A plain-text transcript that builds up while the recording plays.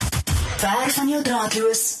Ver van jou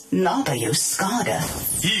draadloos, naby jou skade.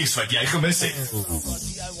 Hier's wat jy gemis het.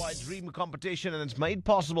 DIY Dream Competition, and it's made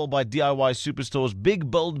possible by DIY Superstore's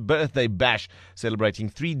Big Build Birthday Bash, celebrating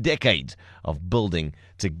 3 decades of building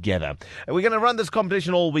together. And we're going to run this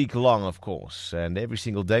competition all week long, of course, and every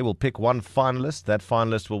single day we'll pick one finalist. That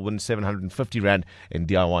finalist will win 750 Rand in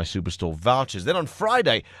DIY Superstore vouchers. Then on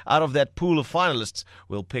Friday, out of that pool of finalists,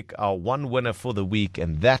 we'll pick our one winner for the week,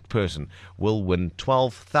 and that person will win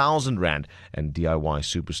 12,000 Rand in DIY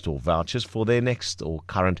Superstore vouchers for their next or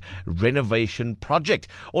current renovation project.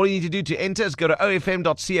 All you need to do to enter is go to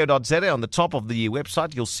ofm.co.za. On the top of the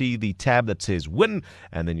website, you'll see the tab that says win,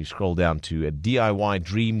 and then you scroll down to a DIY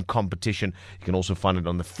Dream Competition. You can also find it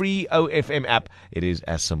on the free OFM app. It is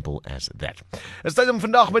as simple as that. Is tyd om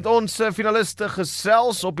vandag met ons finaliste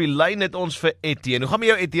gesels. Op die lyn het ons vir Etienne. Hoe gaan met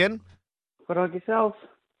jou, Etienne? Graag self.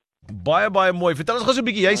 Baie mooi. Vertel ons gou so 'n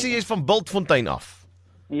bietjie. Jy sê jy's van Bultfontein af.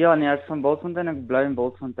 Ja, nee, ek is van Bultfontein, ek bly in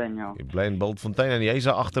Bultfontein, ja. Jy bly in Bultfontein en jy's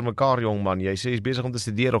agter mekaar, jong man. Jy sê jy's besig om te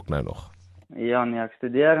studeer ook nou nog. Ja, nee, ek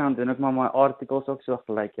studeer en doen ook maar my artikels ook so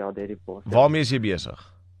gelyk, ja, deur die pos. Waarmee is jy besig?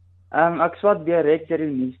 Ek swat direk deur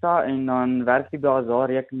Unisa en dan werk ek by Bazaar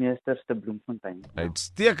Rekenmeesters te Bultfontein. Ja.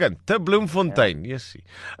 Uitstekend, te Bultfontein, Ja. Jessie.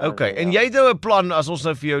 Okay, en jy het nou 'n plan as ons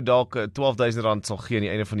nou vir jou dalk 12,000 Rand sal gee aan die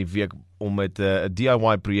einde van die week om met 'n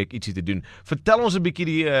DIY projek ietsie te doen. Vertel ons 'n bietjie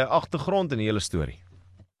die agtergrond en die hele storie.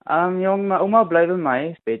 Jong, my ouma bly by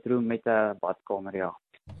my bedroom met 'n badkamer, ja.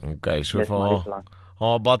 Okay, so Dis maar die van plan.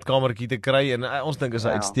 haar badkamertjie te kry en ons dink is 'n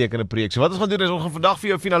Ja. uitstekende projek. So wat ons gaan doen is ons gaan vandag vir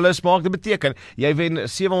jou finalis maak. Dit beteken jy wen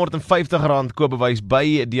R750 koopbewys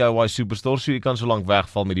by DIY Superstore, so jy kan so lank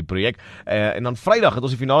wegval met die projek. En dan Vrydag het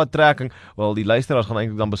ons die finale trekking, wel die luisteraars gaan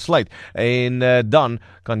eintlik dan besluit. En dan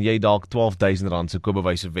kan jy dalk R12,000 se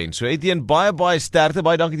koopbewyse wen. So Etienne, baie sterkte,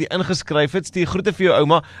 baie dankie dat jy ingeskryf het. Stuur groete vir jou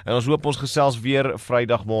ouma en ons hoop ons gesels weer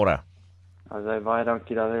Vrydag môre. Baie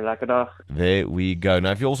dankie, dat 'n lekker dag. There we go.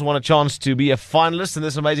 Now, if you also want a chance to be a finalist in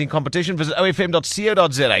this amazing competition, visit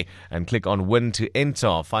ofm.co.za and click on Win to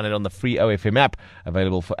enter. Find it on the free OFM app,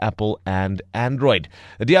 available for Apple and Android.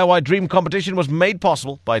 The DIY Dream Competition was made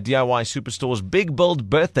possible by DIY Superstore's Big Build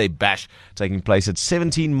Birthday Bash, taking place at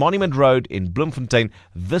 17 Monument Road in Bultfontein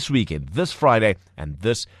this weekend, this Friday and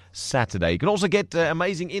this Saturday. You can also get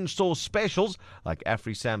amazing in-store specials like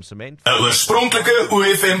AfriSam Cement. 'n Oorspronklike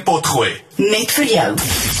OFM potgooi. Net vir jou.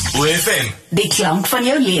 OFM. Die klank van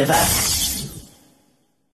jou lewe.